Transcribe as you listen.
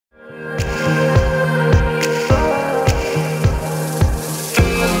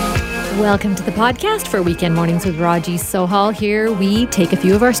Welcome to the podcast for Weekend Mornings with Raji Sohal. Here we take a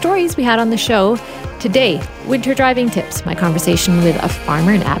few of our stories we had on the show. Today, winter driving tips. My conversation with a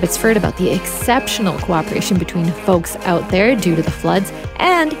farmer in Abbotsford about the exceptional cooperation between folks out there due to the floods.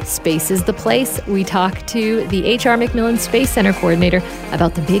 And Space is the Place. We talk to the H.R. MacMillan Space Center coordinator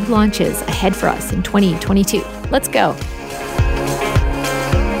about the big launches ahead for us in 2022. Let's go.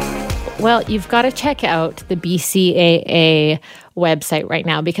 Well, you've got to check out the BCAA website right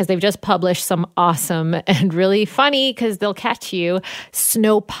now because they've just published some awesome and really funny, because they'll catch you,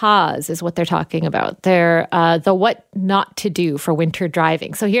 snow pause is what they're talking about. They're the what not to do for winter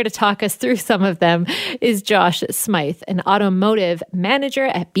driving. So here to talk us through some of them is Josh Smythe, an automotive manager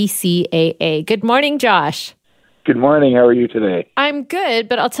at BCAA. Good morning, Josh. Good morning. How are you today? I'm good,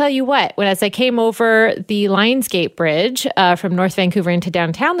 but I'll tell you what, as I came over the Lionsgate Bridge from North Vancouver into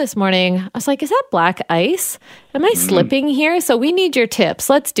downtown this morning, I was like, is that black ice? Am I slipping here? So we need your tips.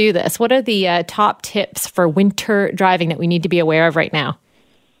 Let's do this. What are the top tips for winter driving that we need to be aware of right now?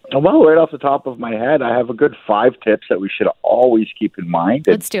 Well, right off the top of my head, I have a good 5 tips that we should always keep in mind.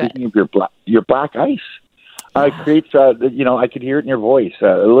 Let's do it. Speaking of your black ice. It creates, I could hear it in your voice,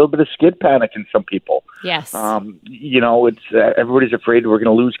 a little bit of skid panic in some people. Yes. It's everybody's afraid we're going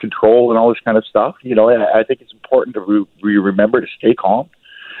to lose control and all this kind of stuff. I think it's important to remember to stay calm,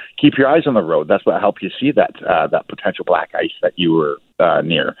 keep your eyes on the road. That's what helps you see that potential black ice that you were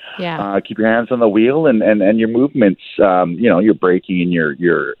near. Yeah. Keep your hands on the wheel and your movements. Your braking and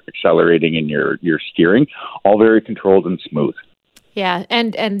your accelerating and your steering, all very controlled and smooth. Yeah,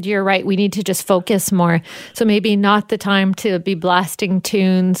 and you're right. We need to just focus more. So maybe not the time to be blasting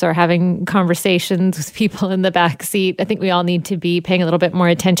tunes or having conversations with people in the back seat. I think we all need to be paying a little bit more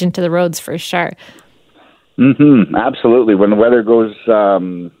attention to the roads for sure. Absolutely. When the weather goes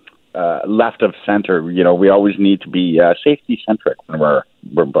left of center, we always need to be safety centric when we're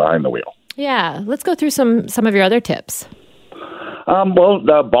behind the wheel. Yeah, let's go through some of your other tips.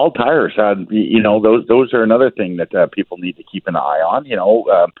 The bald tires, those are another thing that people need to keep an eye on.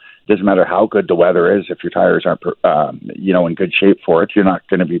 Doesn't matter how good the weather is. If your tires aren't, in good shape for it, you're not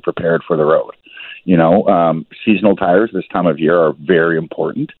going to be prepared for the road. Seasonal tires this time of year are very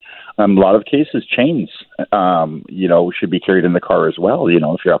important. A lot of cases, chains, should be carried in the car as well,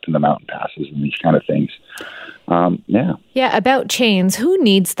 if you're up in the mountain passes and these kind of things. Yeah, about chains, who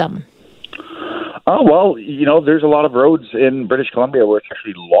needs them? Oh, well, there's a lot of roads in British Columbia where it's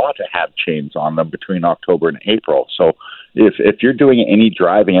actually law to have chains on them between October and April. So if you're doing any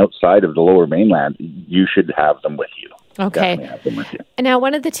driving outside of the Lower Mainland, you should have them with you. Okay. Definitely have them with you. And now,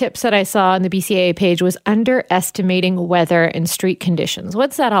 one of the tips that I saw on the BCAA page was underestimating weather and street conditions.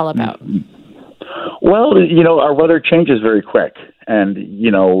 What's that all about? Well, our weather changes very quick. And,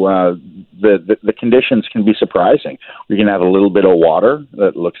 the conditions can be surprising. We can have a little bit of water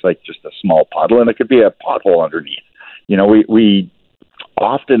that looks like just a small puddle, and it could be a pothole underneath. We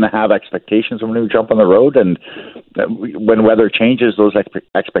often have expectations when we jump on the road, and when weather changes, those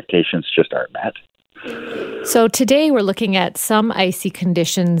expectations just aren't met. So today we're looking at some icy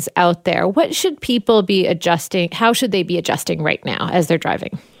conditions out there. What should people be adjusting? How should they be adjusting right now as they're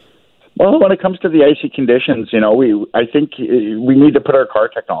driving? Well, when it comes to the icy conditions, I think we need to put our car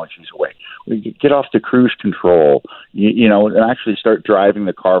technologies away. We get off the cruise control, and actually start driving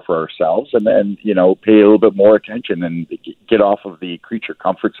the car for ourselves, and then, pay a little bit more attention and get off of the creature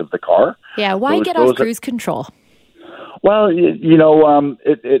comforts of the car. Yeah, why get off cruise control? Well,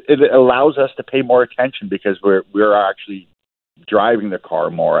 it allows us to pay more attention because we're actually driving the car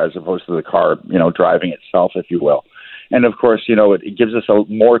more as opposed to the car, driving itself, if you will. And of course, it gives us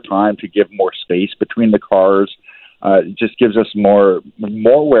more time to give more space between the cars. It just gives us more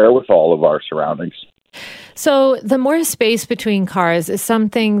wherewithal of our surroundings. So the more space between cars is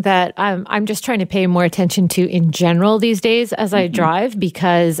something that I'm just trying to pay more attention to in general these days as I drive,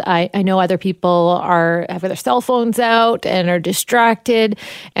 because I know other people have their cell phones out and are distracted.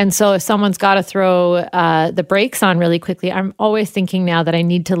 And so if someone's got to throw the brakes on really quickly, I'm always thinking now that I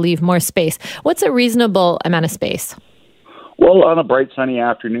need to leave more space. What's a reasonable amount of space? Well, on a bright sunny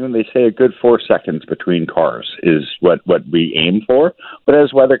afternoon, they say a good 4 seconds between cars is what we aim for. But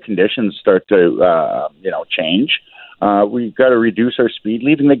as weather conditions start to, change, we've got to reduce our speed,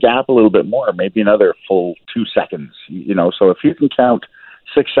 leaving the gap a little bit more, maybe another full 2 seconds. So if you can count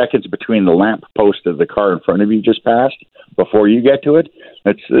 6 seconds between the lamp post of the car in front of you just passed before you get to it,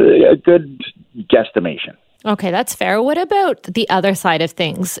 that's a good guesstimation. Okay, that's fair. What about the other side of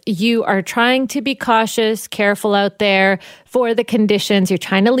things? You are trying to be cautious, careful out there for the conditions. You're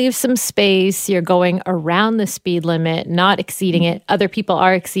trying to leave some space. You're going around the speed limit, not exceeding it. Other people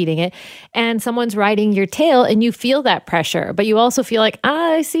are exceeding it. And someone's riding your tail and you feel that pressure, but you also feel like,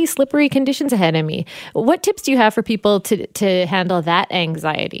 I see slippery conditions ahead of me. What tips do you have for people to handle that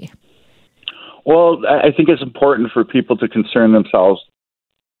anxiety? Well, I think it's important for people to concern themselves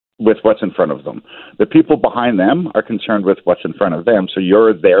with what's in front of them. The people behind them are concerned with what's in front of them. So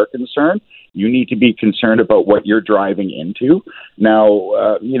you're their concern. You need to be concerned about what you're driving into.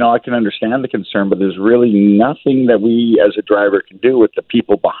 Now, I can understand the concern, but there's really nothing that we as a driver can do with the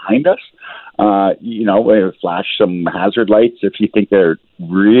people behind us. Flash some hazard lights if you think they're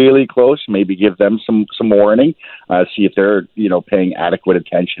really close. Maybe give them some warning. See if they're paying adequate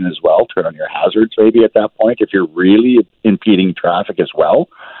attention as well. Turn on your hazards maybe at that point if you're really impeding traffic as well.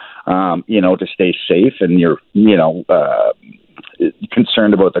 To stay safe, and you're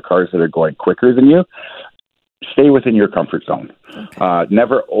concerned about the cars that are going quicker than you. Stay within your comfort zone. Okay.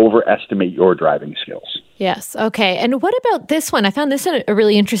 Never overestimate your driving skills. Yes. Okay. And what about this one? I found this a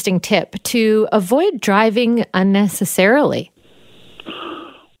really interesting tip to avoid driving unnecessarily.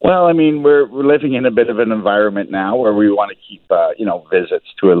 Well, I mean, we're living in a bit of an environment now where we want to keep, visits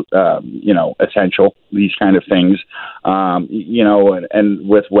to, essential, these kind of things, and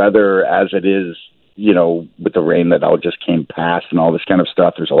with weather as it is, with the rain that all just came past and all this kind of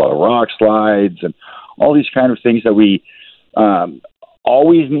stuff, there's a lot of rock slides and all these kind of things that we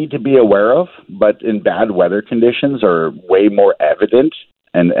always need to be aware of, but in bad weather conditions are way more evident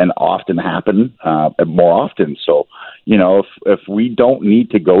and often happen more often. So, if we don't need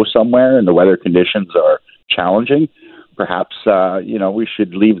to go somewhere and the weather conditions are challenging, perhaps, we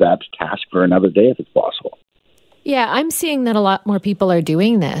should leave that task for another day if it's possible. Yeah, I'm seeing that a lot more people are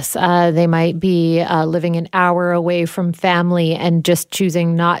doing this. They might be living an hour away from family and just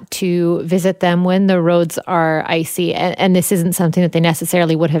choosing not to visit them when the roads are icy. And this isn't something that they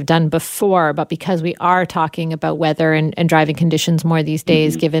necessarily would have done before, but because we are talking about weather and driving conditions more these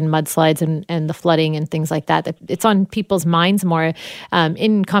days, given mudslides and the flooding and things like that, it's on people's minds more,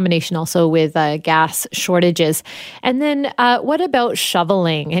 in combination also with gas shortages. And then what about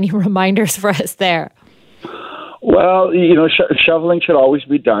shoveling? Any reminders for us there? Well, shoveling should always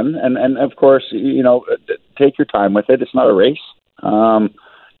be done. And of course, take your time with it. It's not a race.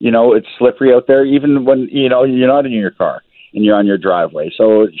 It's slippery out there, even when, you're not in your car and you're on your driveway.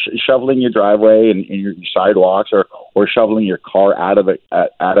 So shoveling your driveway and your sidewalks or shoveling your car out of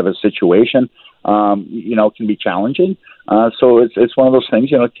a situation, can be challenging. So it's one of those things,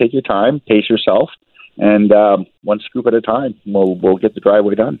 take your time, pace yourself. And one scoop at a time, we'll get the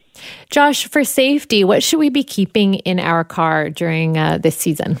driveway done. Josh, for safety, what should we be keeping in our car during this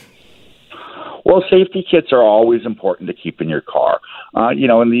season? Well, safety kits are always important to keep in your car.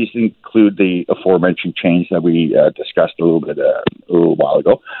 And these include the aforementioned chains that we discussed a little while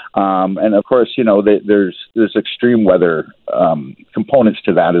ago. And of course, there's extreme weather components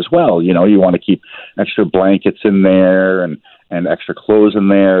to that as well. You want to keep extra blankets in there and extra clothes in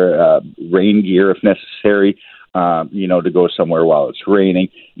there, rain gear if necessary, to go somewhere while it's raining.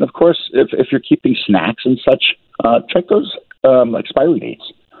 And of course, if you're keeping snacks and such, check those expiry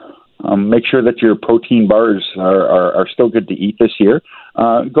dates. Make sure that your protein bars are still good to eat this year.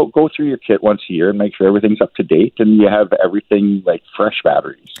 Go through your kit once a year and make sure everything's up to date and you have everything like fresh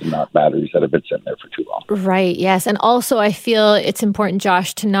batteries and not batteries that have been sitting there for too long. Right. Yes. And also I feel it's important,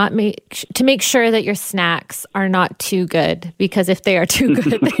 Josh, to make sure that your snacks are not too good, because if they are too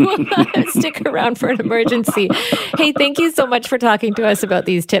good, they will not stick around for an emergency. Hey, thank you so much for talking to us about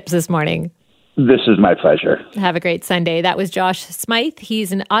these tips this morning. This is my pleasure. Have a great Sunday. That was Josh Smythe.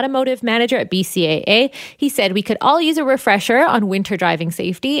 He's an automotive manager at BCAA. He said we could all use a refresher on winter driving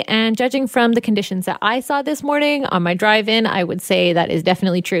safety. And judging from the conditions that I saw this morning on my drive-in, I would say that is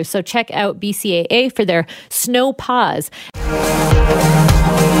definitely true. So check out BCAA for their snow pause.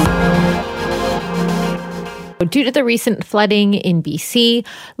 Due to the recent flooding in BC,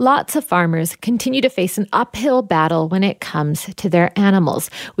 lots of farmers continue to face an uphill battle when it comes to their animals.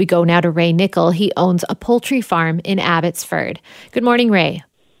 We go now to Ray Nickel. He owns a poultry farm in Abbotsford. Good morning, Ray.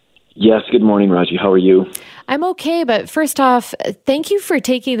 Yes, good morning, Raji. How are you? I'm okay, but first off, thank you for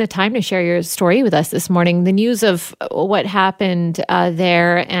taking the time to share your story with us this morning. The news of what happened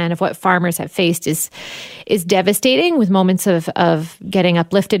there and of what farmers have faced is devastating, with moments of getting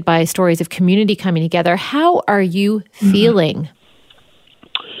uplifted by stories of community coming together. How are you feeling?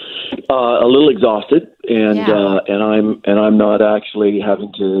 A little exhausted, and I'm not actually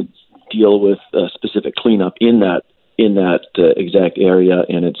having to deal with specific cleanup in that exact area,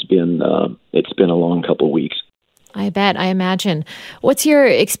 and it's been it's been a long couple of weeks. I bet. I imagine. What's your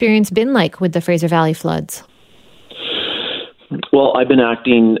experience been like with the Fraser Valley floods? Well, I've been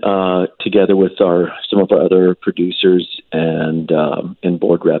acting together with some of our other producers and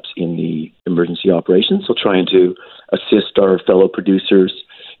board reps in the emergency operations, so trying to assist our fellow producers,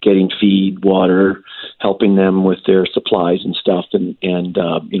 getting feed, water, helping them with their supplies and stuff, and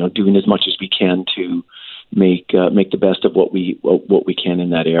doing as much as we can to make the best of what we can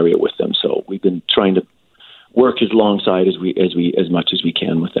in that area with them. So we've been trying to work as much as we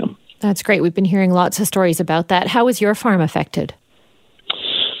can with them. That's great. We've been hearing lots of stories about that. How was your farm affected?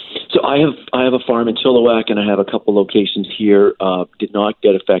 So I have a farm in Chilliwack, and I have a couple locations here. Did not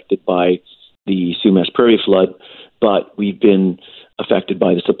get affected by the Sumas Prairie flood, but we've been affected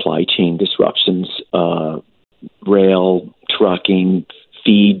by the supply chain disruptions, rail, trucking,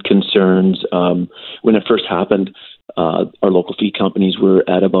 feed concerns. When it first happened, our local feed companies were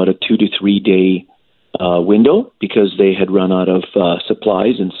at about a 2 to 3 day window because they had run out of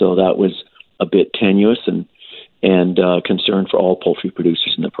supplies, and so that was a bit tenuous and concern for all poultry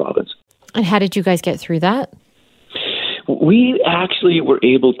producers in the province. And how did you guys get through that? We actually were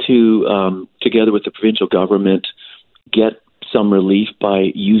able to, together with the provincial government, get some relief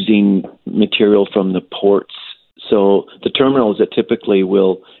by using material from the ports. So the terminals that typically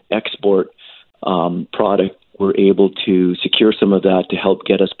will export product were able to secure some of that to help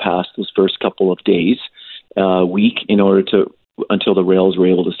get us past those first couple of days, week, until the rails were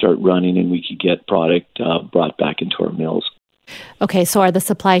able to start running and we could get product brought back into our mills. Okay, so are the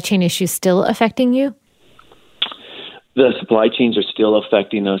supply chain issues still affecting you? The supply chains are still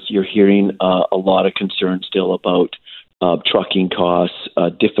affecting us. You're hearing a lot of concern still about trucking costs,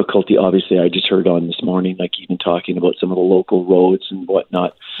 difficulty. Obviously, I just heard on this morning, like even talking about some of the local roads and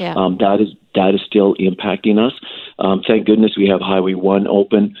whatnot. Yeah. That is still impacting us. Thank goodness we have Highway 1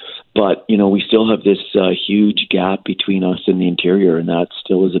 open, but we still have this huge gap between us and the interior, and that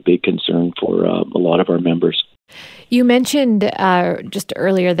still is a big concern for a lot of our members. You mentioned just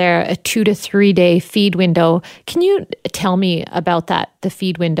earlier there a 2 to 3 day feed window. Can you tell me about that, the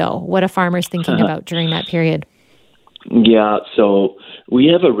feed window? What a farmer's thinking about during that period? Yeah, so we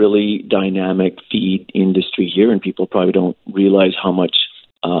have a really dynamic feed industry here, and people probably don't realize how much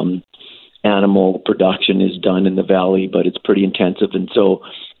animal production is done in the valley, but it's pretty intensive. And so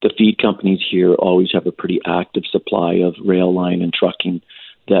the feed companies here always have a pretty active supply of rail line and trucking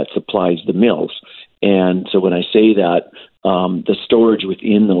that supplies the mills. And so when I say that, the storage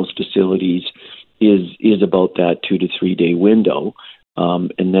within those facilities is about that 2 to 3 day window.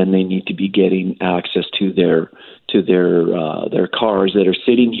 And then they need to be getting access to their cars that are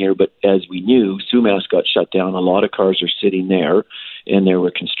sitting here. But as we knew, Sumas got shut down. A lot of cars are sitting there, and there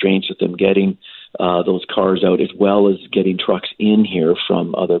were constraints with them getting those cars out, as well as getting trucks in here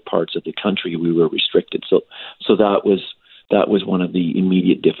from other parts of the country. We were restricted, so that was one of the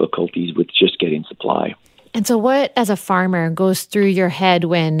immediate difficulties with just getting supply. And so, what, as a farmer, goes through your head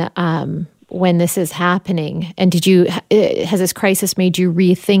when this is happening? And has this crisis made you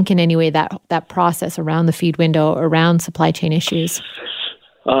rethink in any way that process around the feed window, around supply chain issues?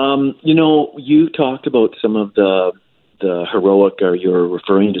 You talked about some of the heroic, or you're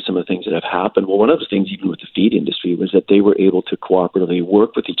referring to some of the things that have happened. Well, one of the things, even with the feed industry, was that they were able to cooperatively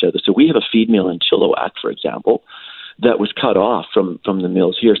work with each other. So we have a feed mill in Chilliwack, for example, that was cut off from the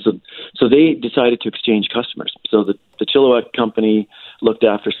mills here. So they decided to exchange customers. So the Chilliwack company looked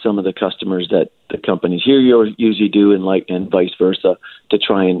after some of the customers that the companies here usually do, and vice versa, to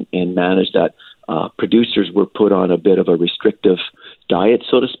try and manage that. Producers were put on a bit of a restrictive diet,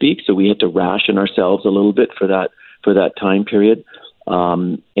 so to speak. So we had to ration ourselves a little bit for that time period.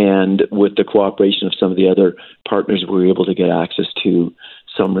 And with the cooperation of some of the other partners, we were able to get access to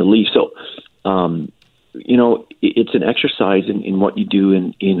some relief. So, it's an exercise in what you do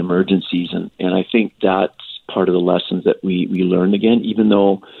in emergencies. And I think that's part of the lessons that we learned again, even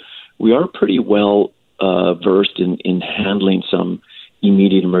though we are pretty well versed in handling some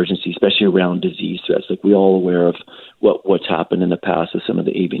immediate emergencies, especially around disease threats. Like, we're all aware of what's happened in the past with some of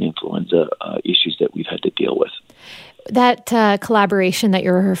the avian influenza issues that we've had to deal with. That collaboration that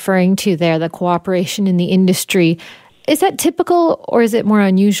you're referring to there, the cooperation in the industry, is that typical or is it more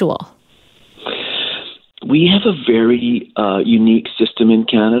unusual? We have a very unique system in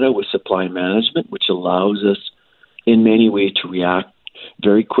Canada with supply management, which allows us in many ways to react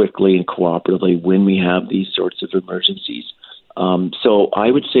very quickly and cooperatively when we have these sorts of emergencies. So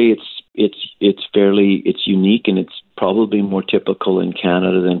I would say it's unique, and it's probably more typical in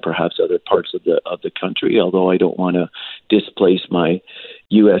Canada than perhaps other parts of the country. Although I don't want to displace my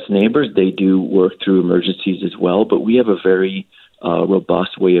U.S. neighbors, they do work through emergencies as well. But we have a very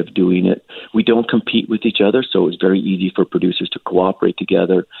robust way of doing it. We don't compete with each other, so it's very easy for producers to cooperate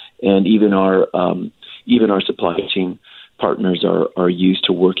together. And even our supply chain partners are used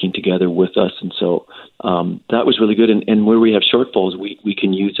to working together with us, and so that was really good. And where we have shortfalls, we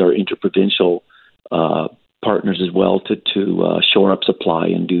can use our interprovincial partners as well to shore up supply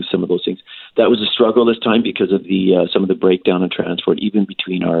and do some of those things. That was a struggle this time because of the some of the breakdown in transport, even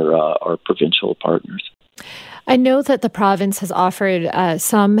between our provincial partners. I know that the province has offered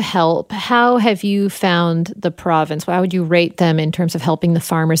some help. How have you found the province? How would you rate them in terms of helping the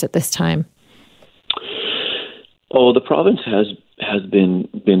farmers at this time? Oh, the province has been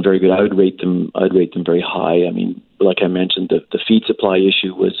very good. I would rate them very high. I mean, like I mentioned, the feed supply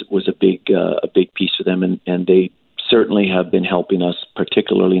issue was a big piece for them, and they certainly have been helping us,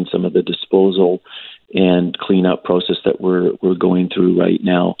 particularly in some of the disposal and cleanup process that we're going through right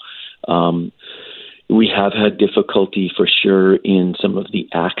now. We have had difficulty for sure in some of the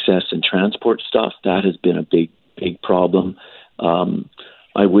access and transport stuff. That has been a big problem.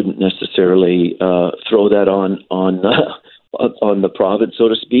 I wouldn't necessarily throw that on the province, so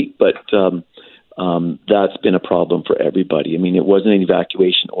to speak, but that's been a problem for everybody. I mean, it wasn't an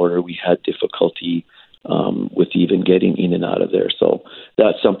evacuation order. We had difficulty with even getting in and out of there. So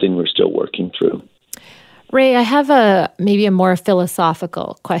that's something we're still working through. Ray, I have maybe a more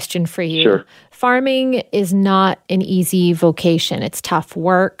philosophical question for you. Sure. Farming is not an easy vocation. It's tough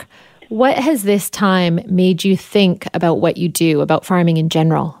work. What has this time made you think about what you do, about farming in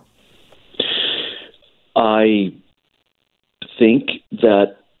general? I think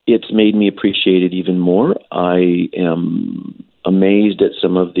that it's made me appreciate it even more. I am amazed at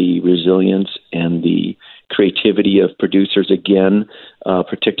some of the resilience and the creativity of producers again,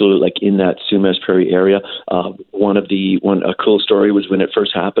 particularly like in that Sumas Prairie area. A cool story was when it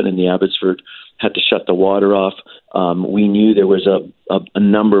first happened and the Abbotsford had to shut the water off. We knew there was a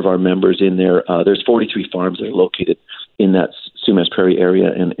number of our members in there. There's 43 farms that are located in that Sumas Prairie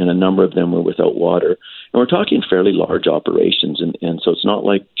area, and a number of them were without water. And we're talking fairly large operations, and so it's not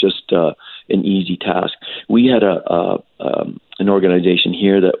like just an easy task. We had an organization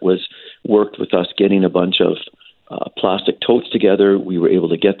here that worked with us getting a bunch of plastic totes together. We were able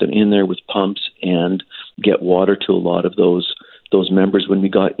to get them in there with pumps and get water to a lot of those members. When we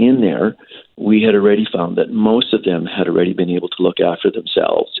got in there, we had already found that most of them had already been able to look after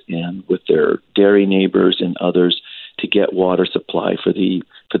themselves and with their dairy neighbors and others to get water supply for the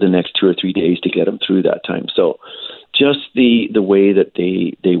next 2 or 3 days to get them through that time. So just the way that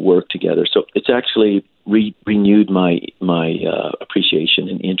they work together. So it's actually renewed my appreciation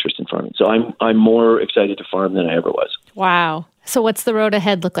and interest in farming. So I'm more excited to farm than I ever was. Wow. So what's the road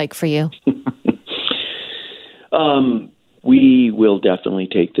ahead look like for you? We will definitely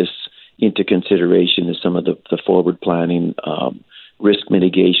take this into consideration as some of the forward planning, risk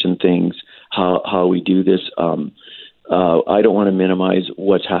mitigation things, how we do this. I don't want to minimize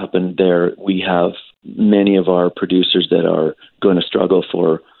what's happened there. We have many of our producers that are going to struggle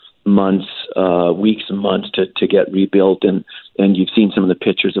for months, weeks and months to get rebuilt. And you've seen some of the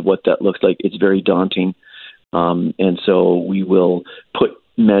pictures of what that looks like. It's very daunting. And so we will put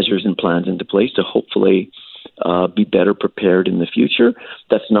measures and plans into place to hopefully be better prepared in the future.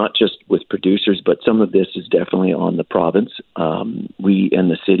 That's not just with producers, but some of this is definitely on the province. We and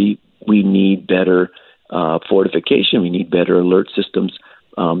the city, we need better fortification. We need better alert systems.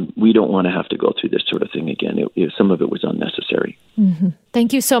 We don't want to have to go through this sort of thing again. Some of it was unnecessary. Mm-hmm.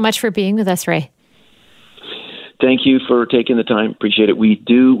 Thank you so much for being with us, Ray. Thank you for taking the time. Appreciate it. We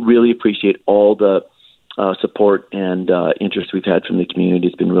do really appreciate all the support and interest we've had from the community.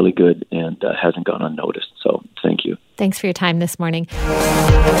 It's been really good and hasn't gone unnoticed. So thank you. Thanks for your time this morning.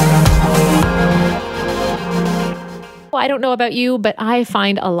 Well, I don't know about you, but I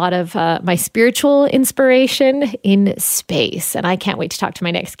find a lot of my spiritual inspiration in space. And I can't wait to talk to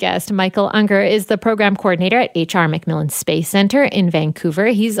my next guest. Michael Unger is the program coordinator at HR MacMillan Space Centre in Vancouver.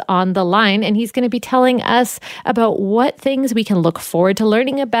 He's on the line and he's going to be telling us about what things we can look forward to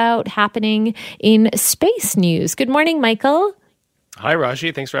learning about happening in space news. Good morning, Michael. Hi,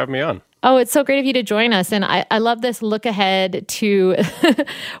 Raji. Thanks for having me on. Oh, it's so great of you to join us. And I love this look ahead to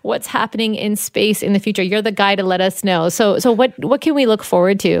what's happening in space in the future. You're the guy to let us know. So what can we look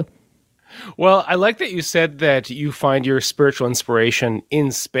forward to? Well, I like that you said that you find your spiritual inspiration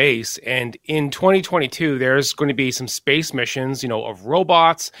in space. And in 2022, there's going to be some space missions, of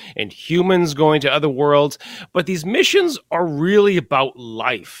robots and humans going to other worlds. But these missions are really about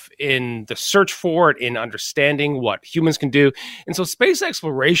life, in the search for it, in understanding what humans can do. And so space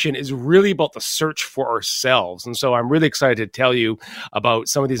exploration is really about the search for ourselves. And so I'm really excited to tell you about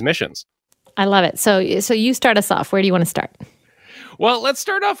some of these missions. I love it. So you start us off. Where do you want to start? Well, let's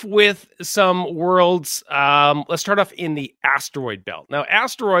start off with some worlds. Let's start off in the asteroid belt. Now,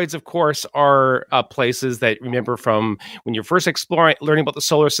 asteroids, of course, are places that, remember from when you're first learning about the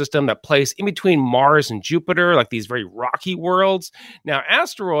solar system, that place in between Mars and Jupiter, like these very rocky worlds. Now,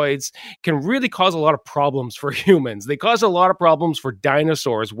 asteroids can really cause a lot of problems for humans. They caused a lot of problems for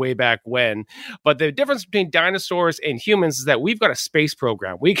dinosaurs way back when. But the difference between dinosaurs and humans is that we've got a space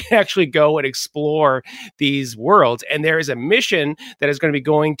program. We can actually go and explore these worlds. And there is a mission that is going to be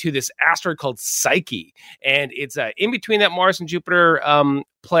going to this asteroid called Psyche. And it's in between that Mars and Jupiter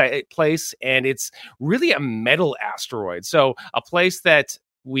place. And it's really a metal asteroid. So a place that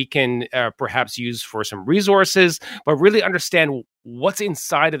we can perhaps use for some resources, but really understand what's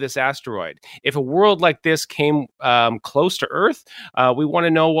inside of this asteroid. If a world like this came close to Earth, we want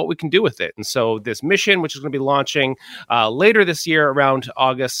to know what we can do with it. And so this mission, which is going to be launching later this year around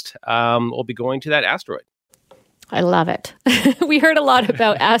August, will be going to that asteroid. I love it. We heard a lot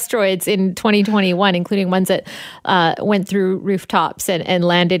about asteroids in 2021, including ones that went through rooftops and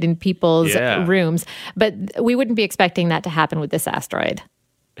landed in people's rooms. But we wouldn't be expecting that to happen with this asteroid.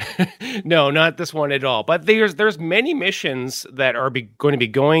 No, not this one at all. But there's many missions that are going to be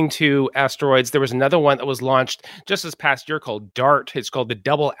going to asteroids. There was another one that was launched just this past year called DART. It's called the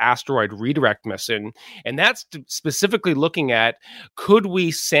Double Asteroid Redirect Mission. And that's specifically looking at, could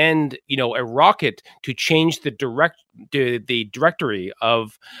we send, a rocket to change the directory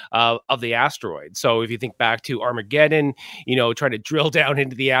of the asteroid. So if you think back to Armageddon, trying to drill down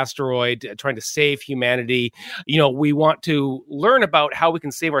into the asteroid, trying to save humanity, we want to learn about how we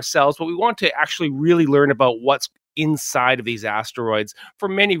can save ourselves, but we want to actually really learn about what's inside of these asteroids for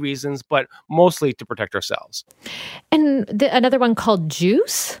many reasons, but mostly to protect ourselves. And another one called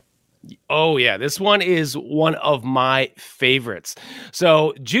JUICE? Oh, yeah. This one is one of my favorites.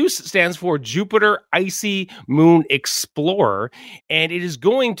 So JUICE stands for Jupiter Icy Moon Explorer, and it is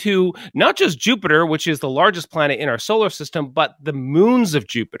going to not just Jupiter, which is the largest planet in our solar system, but the moons of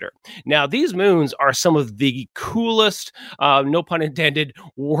Jupiter. Now, these moons are some of the coolest, no pun intended,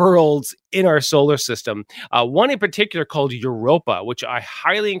 worlds in our solar system. One in particular called Europa, which I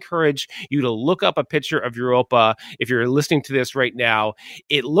highly encourage you to look up a picture of Europa if you're listening to this right now.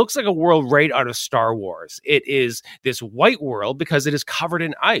 It looks like a world right out of Star Wars. It is this white world because it is covered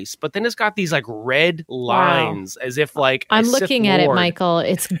in ice, but then it's got these like red lines as if like I'm looking at it, Michael.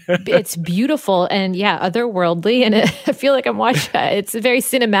 It's beautiful and otherworldly, and I feel like I'm watching. It's very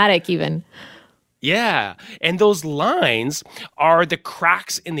cinematic even. Yeah, and those lines are the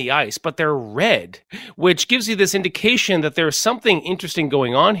cracks in the ice, but they're red, which gives you this indication that there's something interesting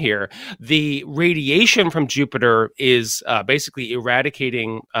going on here. The radiation from Jupiter is basically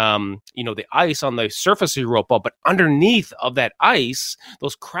eradicating, the ice on the surface of Europa, but underneath of that ice,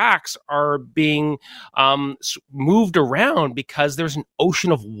 those cracks are being moved around because there's an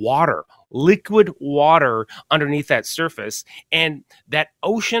ocean of water. Liquid water underneath that surface, and that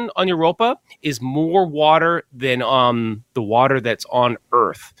ocean on Europa is more water than the water that's on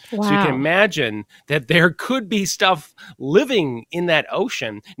Earth. Wow. So you can imagine that there could be stuff living in that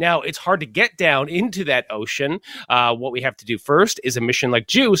ocean. Now, it's hard to get down into that ocean. What we have to do first is a mission like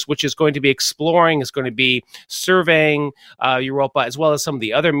JUICE, which is going to be exploring, is going to be surveying Europa, as well as some of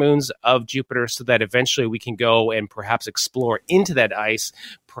the other moons of Jupiter, so that eventually we can go and perhaps explore into that ice,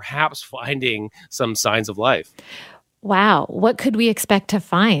 perhaps finding some signs of life. Wow. What could we expect to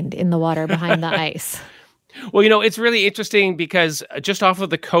find in the water behind the ice? Well, it's really interesting because just off of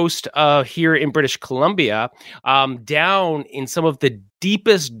the coast here in British Columbia, down in some of the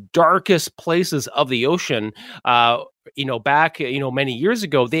deepest, darkest places of the ocean, back, many years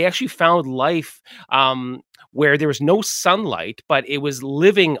ago, they actually found life where there was no sunlight, but it was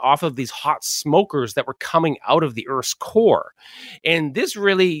living off of these hot smokers that were coming out of the Earth's core. And this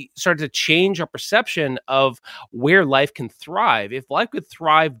really started to change our perception of where life can thrive. If life could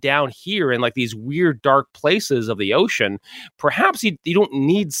thrive down here in like these weird, dark places of the ocean, perhaps you don't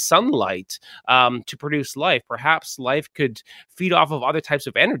need sunlight to produce life. Perhaps life could feed off of other types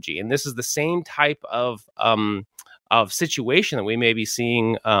of energy. And this is the same type of situation that we may be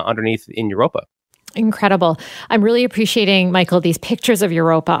seeing underneath in Europa. Incredible. I'm really appreciating, Michael, these pictures of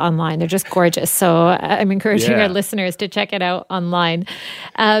Europa online. They're just gorgeous. So I'm encouraging our listeners to check it out online.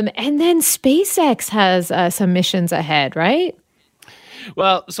 And then SpaceX has some missions ahead, right?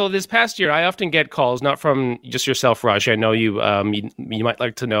 Well, so this past year, I often get calls, not from just yourself, Raj. I know you, you might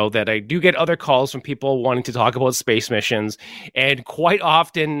like to know that I do get other calls from people wanting to talk about space missions. And quite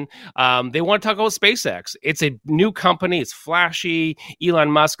often, they want to talk about SpaceX. It's a new company. It's flashy.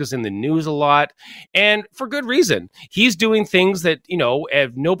 Elon Musk is in the news a lot. And for good reason. He's doing things that,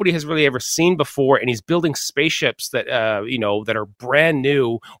 nobody has really ever seen before. And he's building spaceships that, that are brand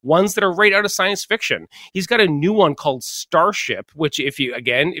new, ones that are right out of science fiction. He's got a new one called Starship, which if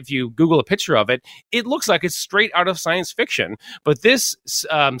you Google a picture of it, it looks like it's straight out of science fiction. But this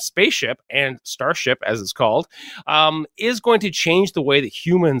spaceship, and Starship as it's called, is going to change the way that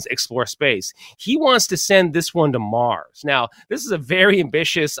humans explore space. He wants to send this one to Mars. Now, this is a very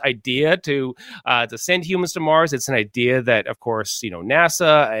ambitious idea to send humans to Mars. It's an idea that, of course,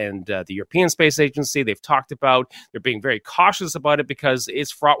 NASA and the European Space Agency, they've talked about. They're being very cautious about it because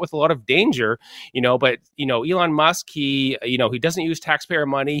it's fraught with a lot of danger, But, Elon Musk, he doesn't use taxpayer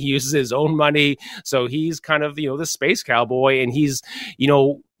money. He uses his own money. So he's kind of, the space cowboy, and he's,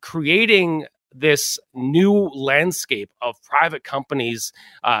 creating this new landscape of private companies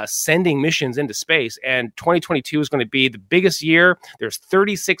sending missions into space. And 2022 is going to be the biggest year. There's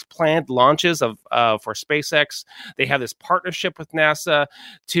 36 planned launches for SpaceX. They have this partnership with NASA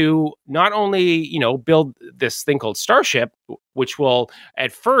to not only, build this thing called Starship, which will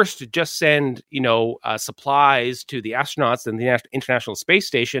at first just send, supplies to the astronauts and the International Space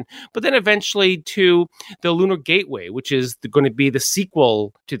Station, but then eventually to the Lunar Gateway, which is going to be the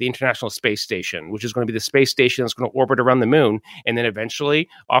sequel to the International Space Station, which is going to be the space station that's going to orbit around the moon, and then eventually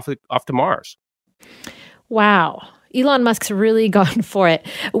off to Mars. Wow. Elon Musk's really gone for it.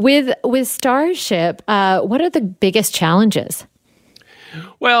 With Starship, what are the biggest challenges?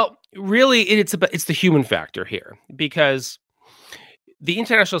 Well, really, it's the human factor here, because the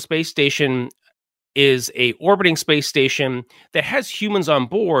International Space Station is a orbiting space station that has humans on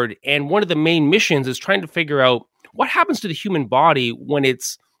board, and one of the main missions is trying to figure out what happens to the human body when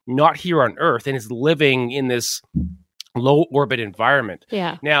it's not here on Earth and is living in this low orbit environment.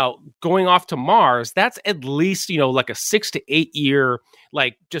 Yeah. Now, going off to Mars, that's at least, like a 6 to 8 year,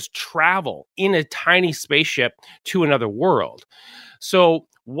 just travel in a tiny spaceship to another world. So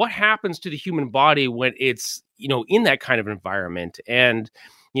what happens to the human body when it's, in that kind of environment? And,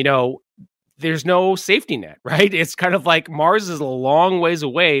 there's no safety net, right? It's kind of like Mars is a long ways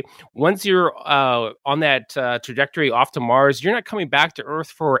away. Once you're on that trajectory off to Mars, you're not coming back to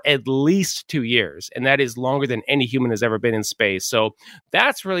Earth for at least 2 years. And that is longer than any human has ever been in space. So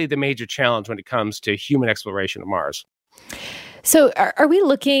that's really the major challenge when it comes to human exploration of Mars. So are we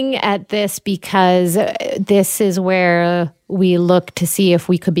looking at this because this is where we look to see if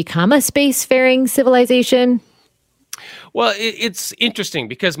we could become a spacefaring civilization? Well, it's interesting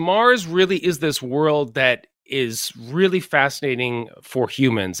because Mars really is this world that is really fascinating for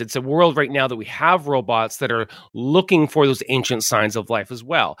humans. It's a world right now that we have robots that are looking for those ancient signs of life as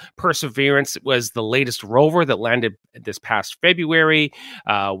well. Perseverance was the latest rover that landed this past February.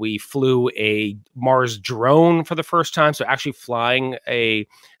 We flew a Mars drone for the first time, so actually flying a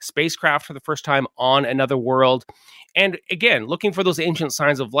spacecraft for the first time on another world. And again, looking for those ancient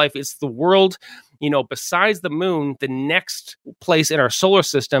signs of life. It's the world, besides the moon, the next place in our solar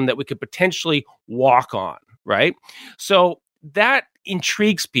system that we could potentially walk on, right? So that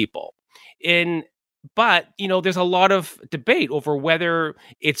intrigues people. But, there's a lot of debate over whether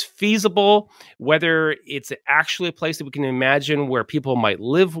it's feasible, whether it's actually a place that we can imagine where people might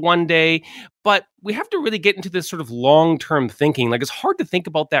live one day. But we have to really get into this sort of long-term thinking. It's hard to think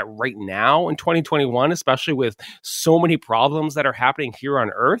about that right now in 2021, especially with so many problems that are happening here on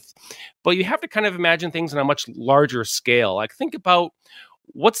Earth. But you have to kind of imagine things on a much larger scale. Think about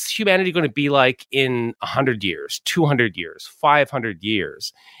what's humanity going to be like in 100 years, 200 years, 500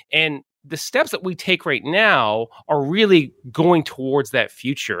 years. And the steps that we take right now are really going towards that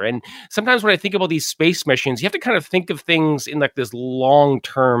future. And sometimes when I think about these space missions, you have to kind of think of things in this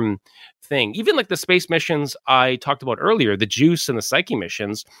long-term thing. Even the space missions I talked about earlier, the JUICE and the Psyche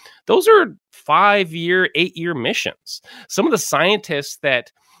missions, those are 5-year, 8-year missions. Some of the scientists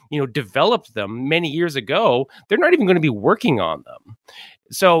that developed them many years ago, they're not even going to be working on them.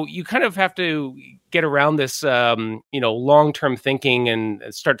 So you kind of have to get around this, long-term thinking and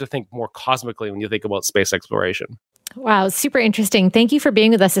start to think more cosmically when you think about space exploration. Wow, super interesting. Thank you for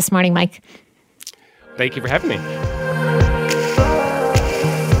being with us this morning, Mike. Thank you for having me.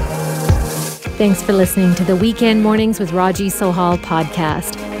 Thanks for listening to the Weekend Mornings with Raji Sohal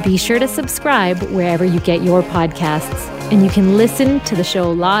podcast. Be sure to subscribe wherever you get your podcasts. And you can listen to the show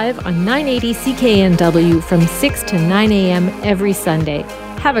live on 980 CKNW from 6 to 9 a.m. every Sunday.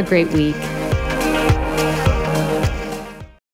 Have a great week.